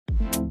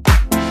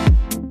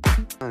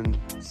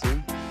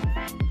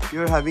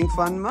You're having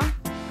fun, Ma?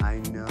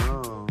 I know.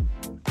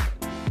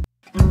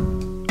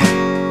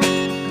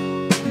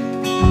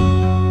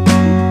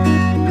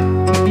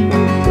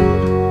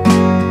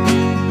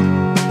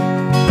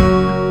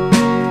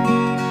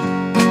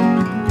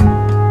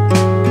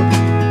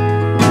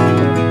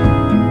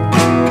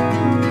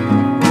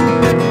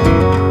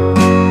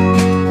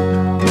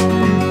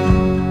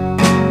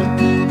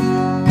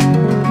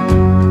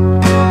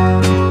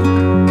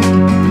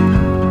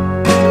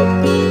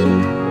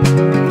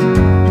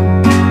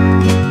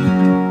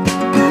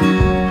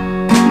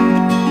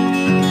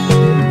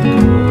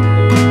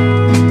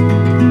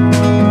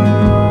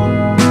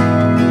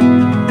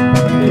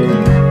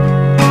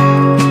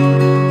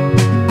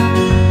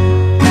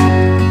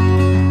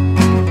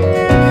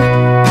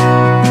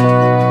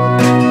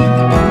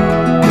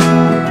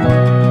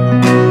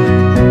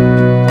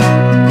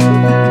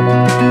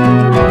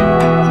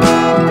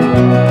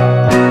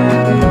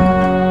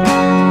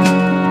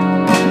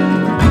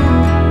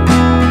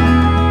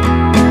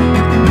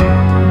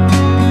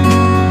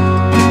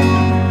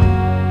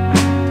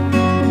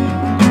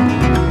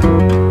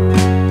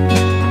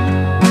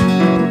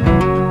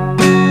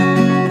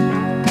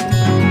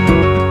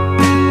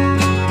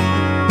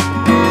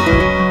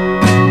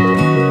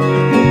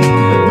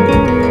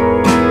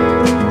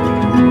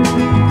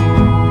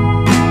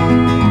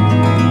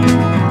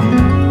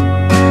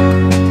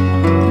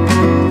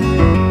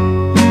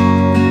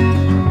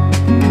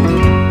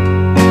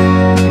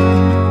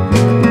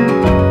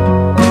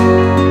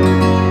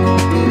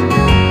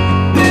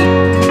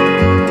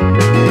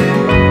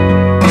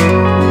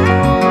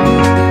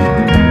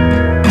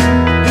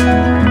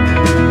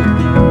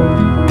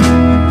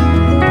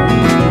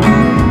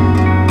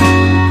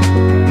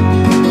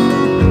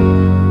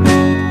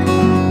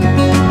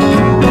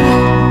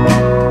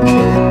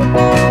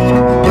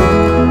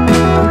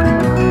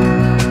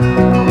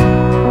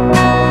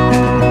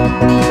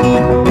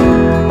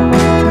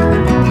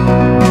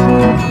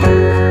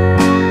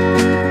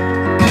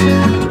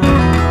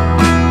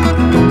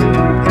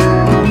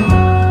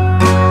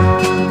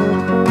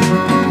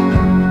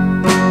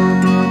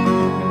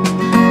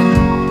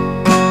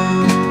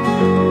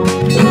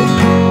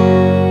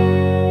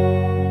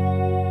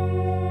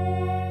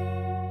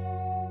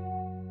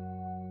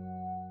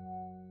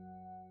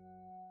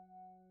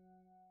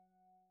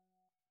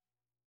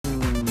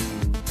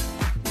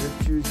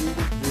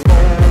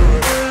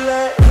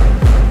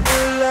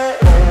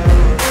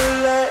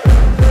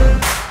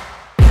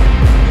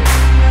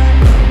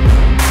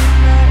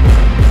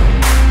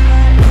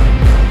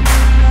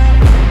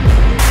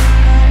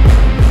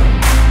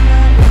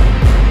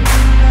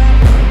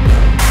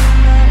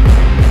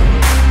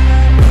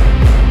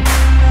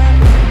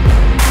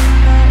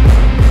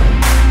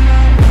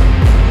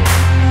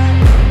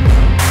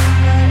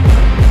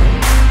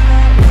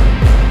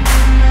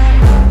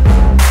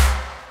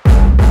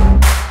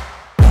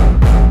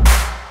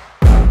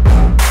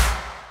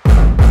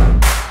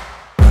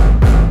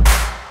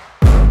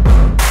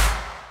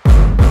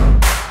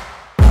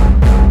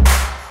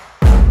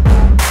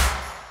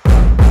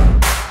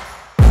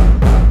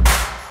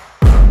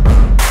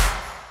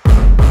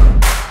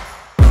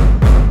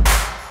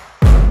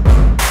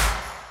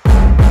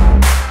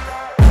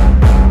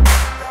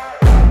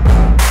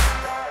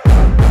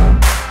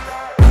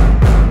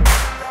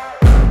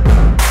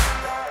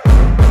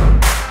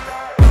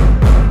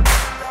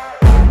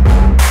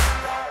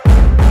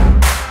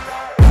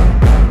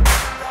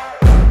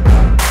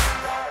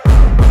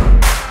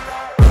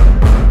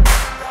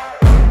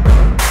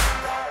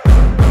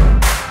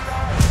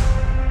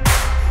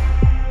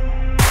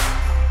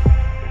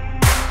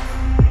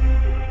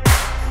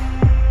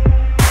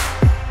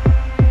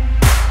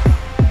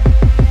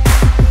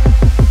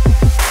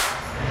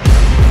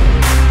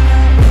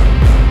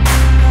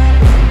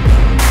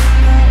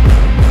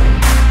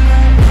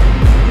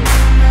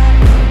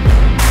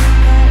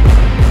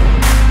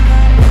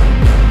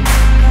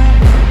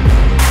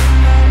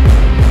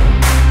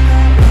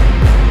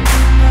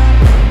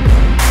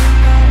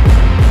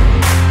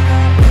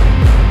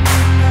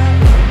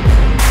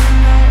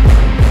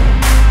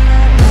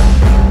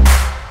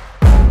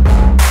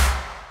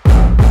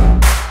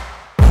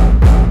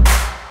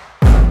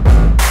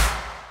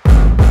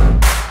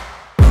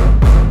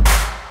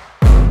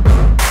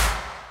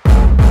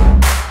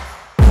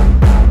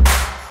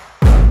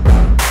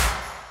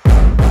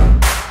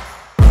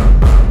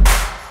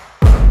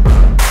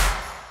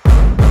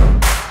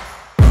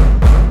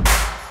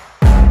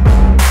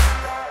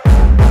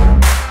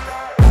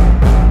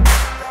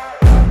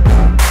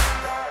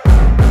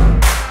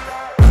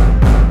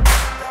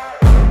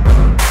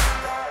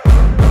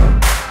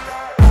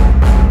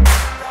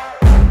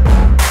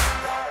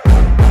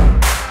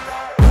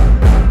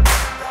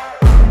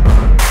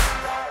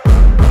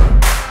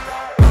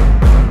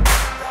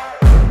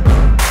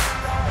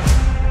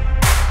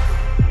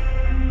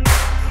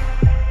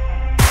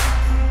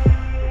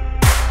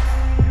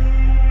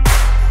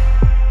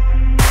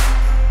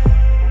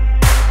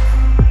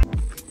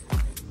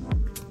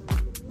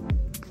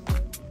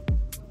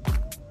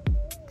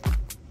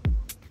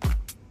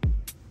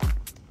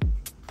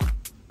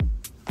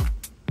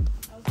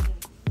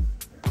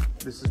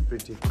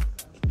 pretty.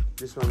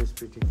 This one is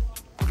pretty.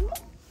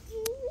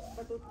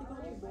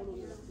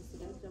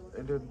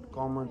 এটা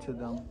কম আছে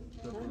দাম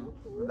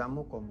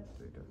দামও কম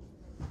এটা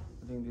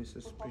I think this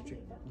is pretty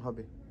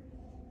হবে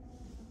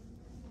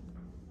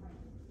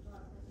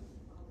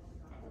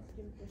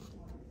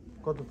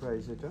কত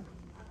প্রাইস এটা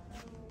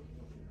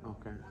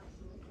okay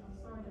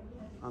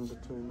under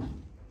 20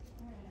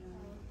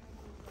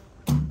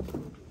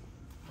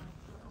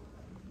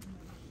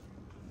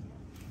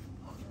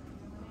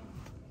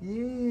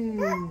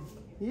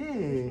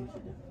 yeah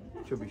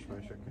 24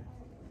 মাস okay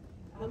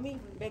আমি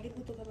ব্যাগের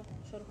মতো খাবার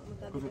সরব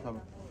মতো কত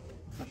খাবে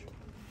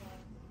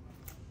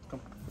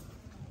come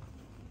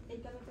এই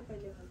কালারটা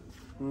পাইলে ভালো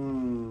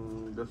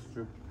that's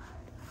true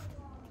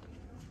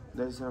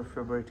that's our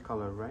favorite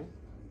color right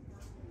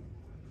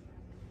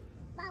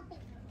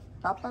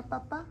papa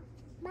papa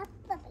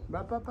papa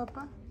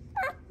papa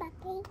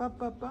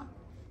papa papa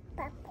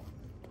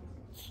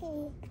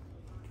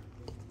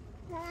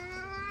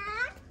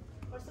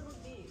What's about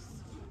this?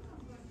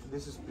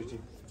 This is pretty.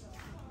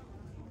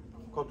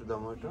 কত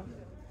দাম এটা?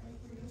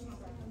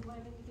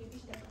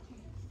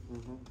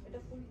 এটা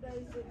ফুল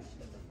প্রাইস 20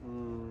 টাকা।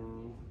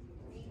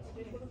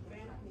 এর কোনো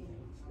ব্র্যান্ড নেই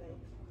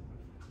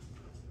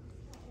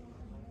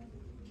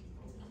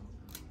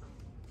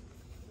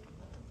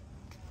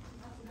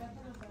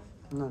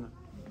না না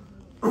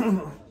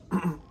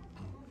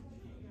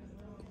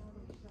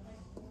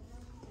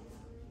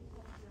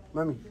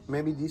Mommy,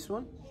 maybe this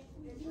one?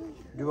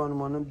 Do you want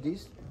one of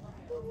these?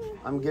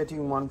 I'm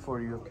getting one for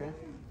you, okay?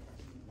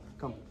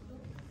 Come.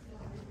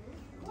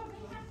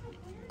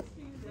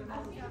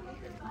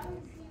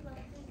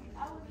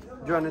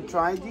 Do you want to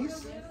try these?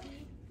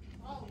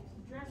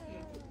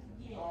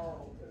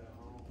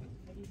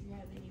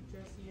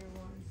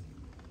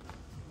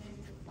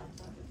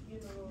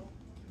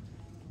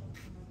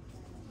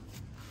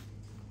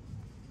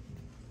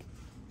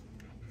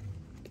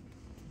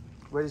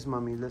 Where is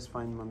mommy? Let's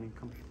find mommy.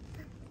 Come.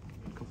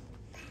 Come.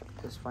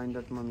 Let's find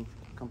that mommy.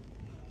 Come.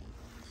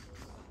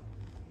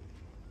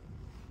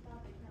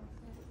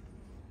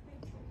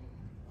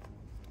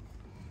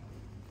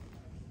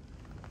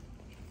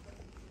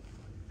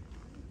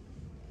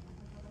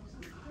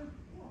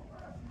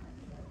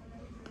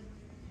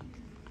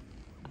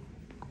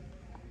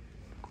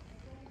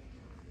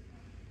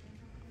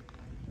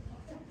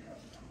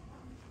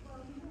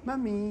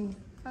 Mommy,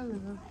 hello.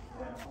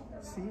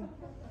 See?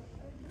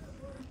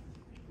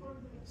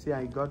 See,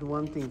 I got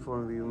one thing for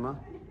you, ma.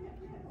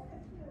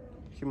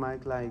 She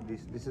might like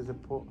this. This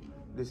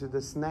is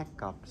the snack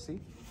cup. See?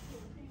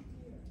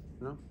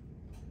 No?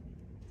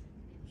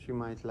 She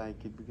might like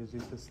it because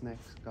it's a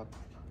snack cup.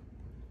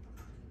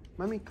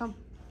 Mommy, come.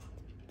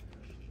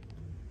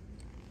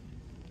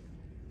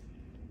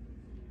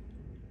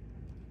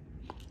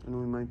 And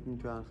we might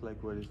need to ask, like,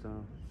 where is the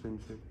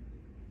swimsuit?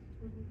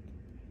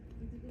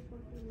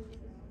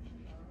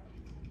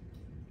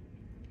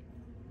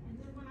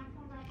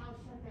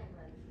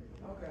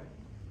 Okay.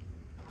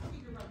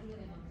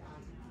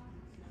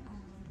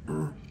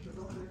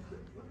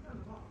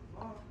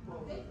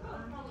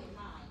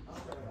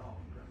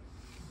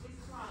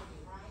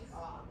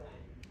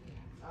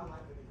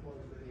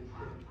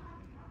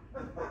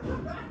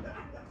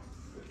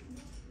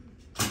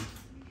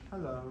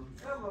 Hello.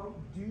 Hello.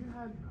 Do you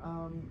have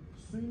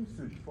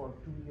swimsuit for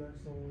 2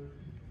 years old?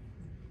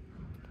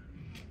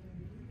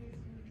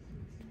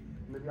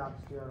 Maybe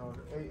upstairs or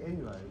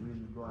anyway,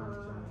 we'll go and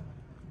check.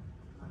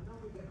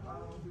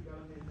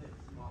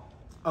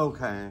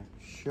 Okay,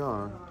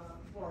 sure.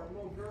 For a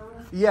little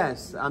girl? Yes,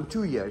 I'm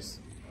 2 years.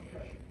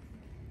 Okay.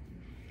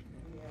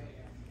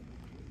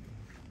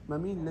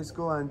 Mommy, let's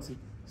go and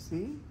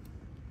see.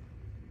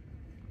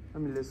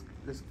 Mommy, let's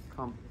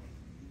come.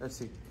 Let's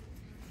see.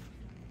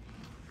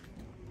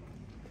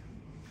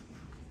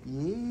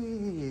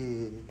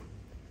 Yeah.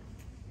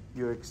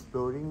 You're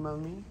exploring,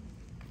 mommy?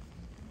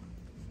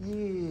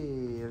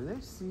 Yeah,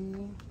 let's see.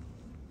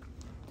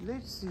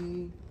 Let's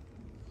see.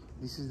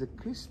 This is the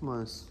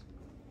Christmas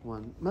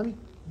one. Mommy,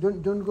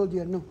 don't go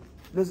there. No.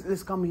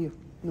 Let's come here.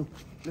 No.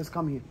 Let's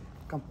come here.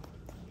 Come.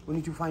 We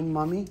need to find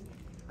mommy,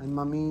 and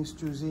mommy is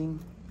choosing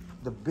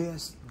the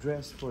best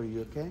dress for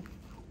you, okay?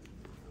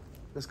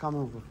 Let's come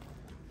over.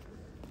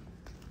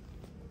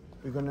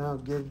 We're gonna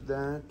give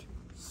that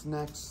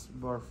snacks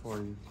bar for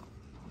you.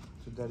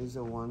 So that is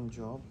a one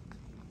job.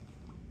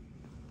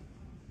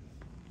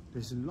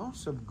 There's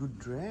lots of good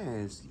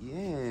dress.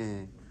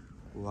 Yeah.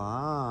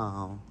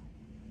 Wow.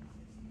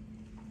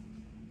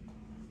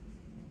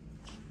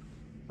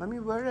 Mommy,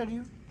 where are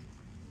you?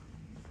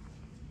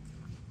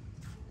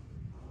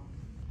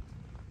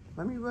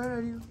 Mommy, where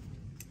are you?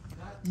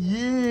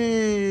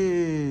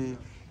 Yeah.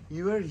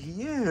 You are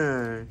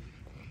here.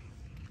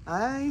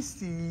 I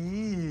see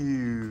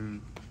you.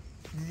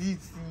 Did you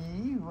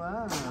see?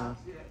 Wow.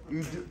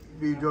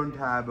 You don't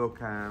have,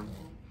 okay.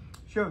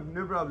 Sure,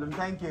 no problem.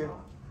 Thank you.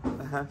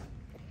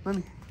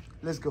 Mommy,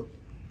 let's go.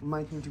 We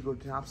might need to go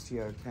to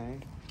upstairs, okay?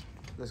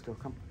 Let's go,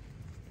 come.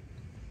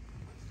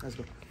 Let's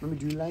go. Mommy,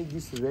 do you like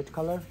this red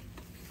color?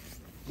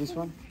 This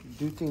one?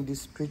 Do you think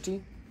this is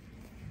pretty?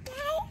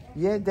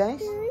 Yeah,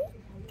 Dash?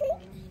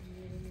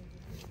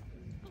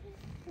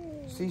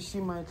 See, she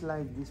might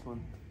like this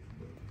one.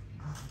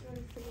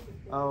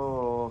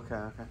 Oh, okay,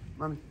 okay.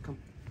 Mommy, come.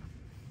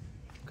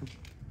 Come.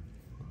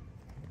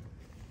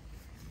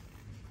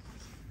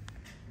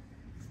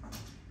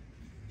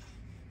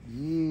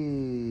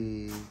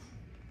 Yeah.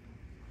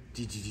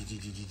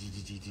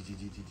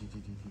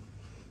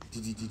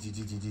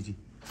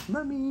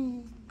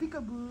 Mommy,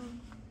 peekaboo.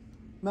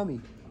 Mommy,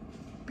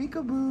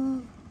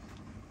 peekaboo.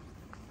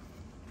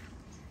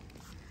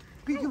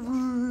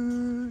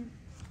 Peekaboo.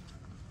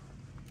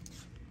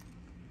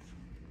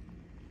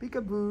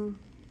 Peekaboo.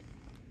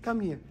 Come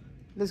here.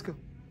 Let's go.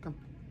 Come.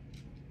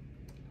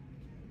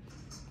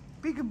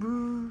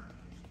 Peekaboo.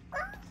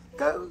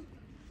 Go.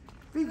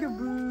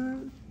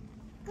 Peekaboo.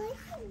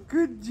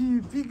 Good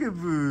job,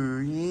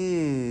 peekaboo.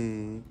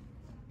 Yeah.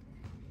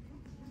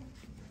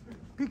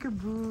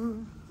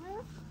 Peekaboo.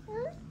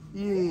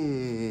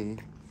 Yeah.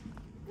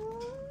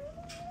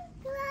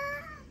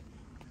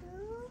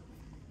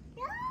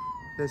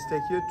 Let's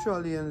take your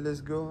trolley and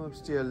let's go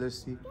upstairs.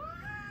 Let's see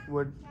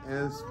what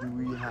else do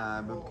we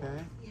have,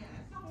 okay?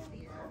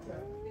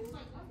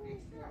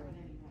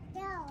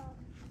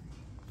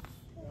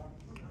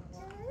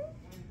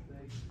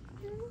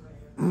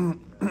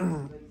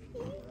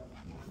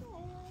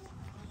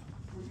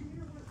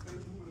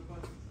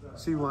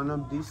 See one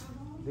of these.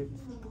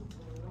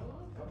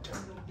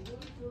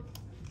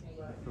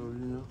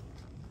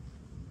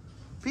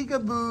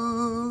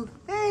 Peekaboo!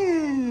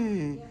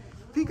 Hey!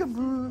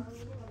 Peekaboo!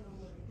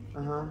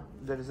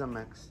 There is a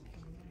Max.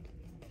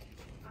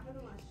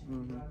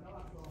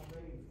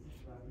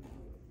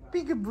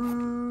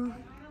 Peekaboo!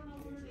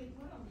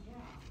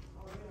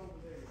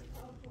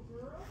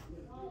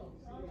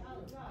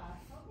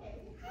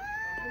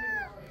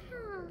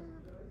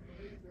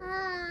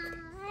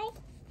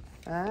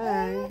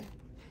 Hi.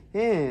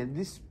 Hey,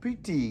 this is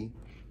pretty.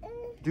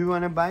 Do you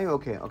want to buy?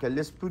 Okay, okay.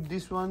 Let's put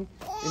this one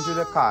into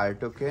the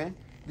cart, okay?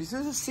 This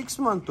is a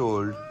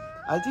 6-month-old.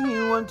 I think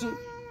you want to...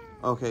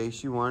 Okay,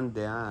 she wants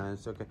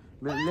that. Okay.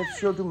 But let's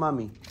show to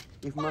mommy.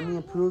 If mommy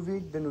approve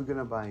it, then we're going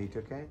to buy it,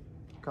 okay?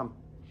 Come.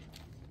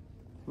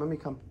 Mommy,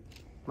 come.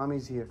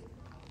 Mommy's here.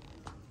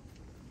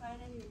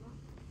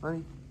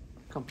 Mommy,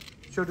 come.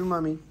 Show to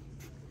mommy.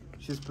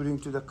 She's putting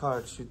to the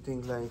cart. She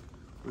thinks like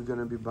we're going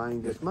to be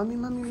buying this. Mommy,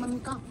 mommy, mommy,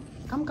 come.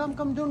 Come.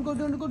 Don't go.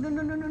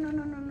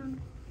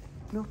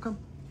 No, come.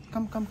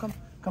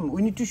 Come.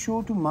 We need to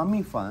show to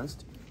mommy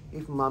first.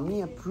 If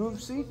mommy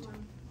approves it,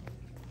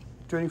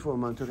 24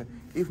 months, okay.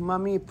 If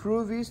mommy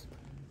approves it,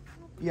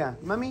 yeah.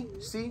 Mommy,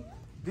 see,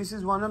 this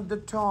is one of the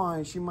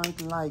toys. She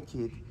might like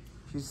it.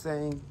 She's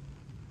saying.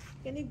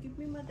 Can you give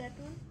me that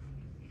one?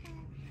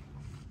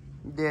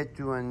 That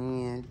one,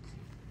 yeah.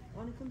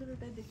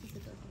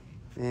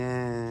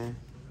 Yeah.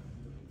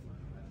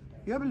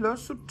 You have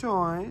lots of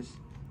toys.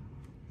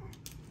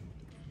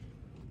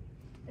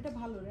 It's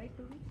bhalo, right,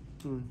 Toby?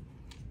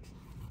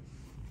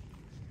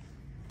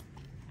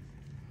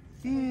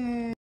 Yeah.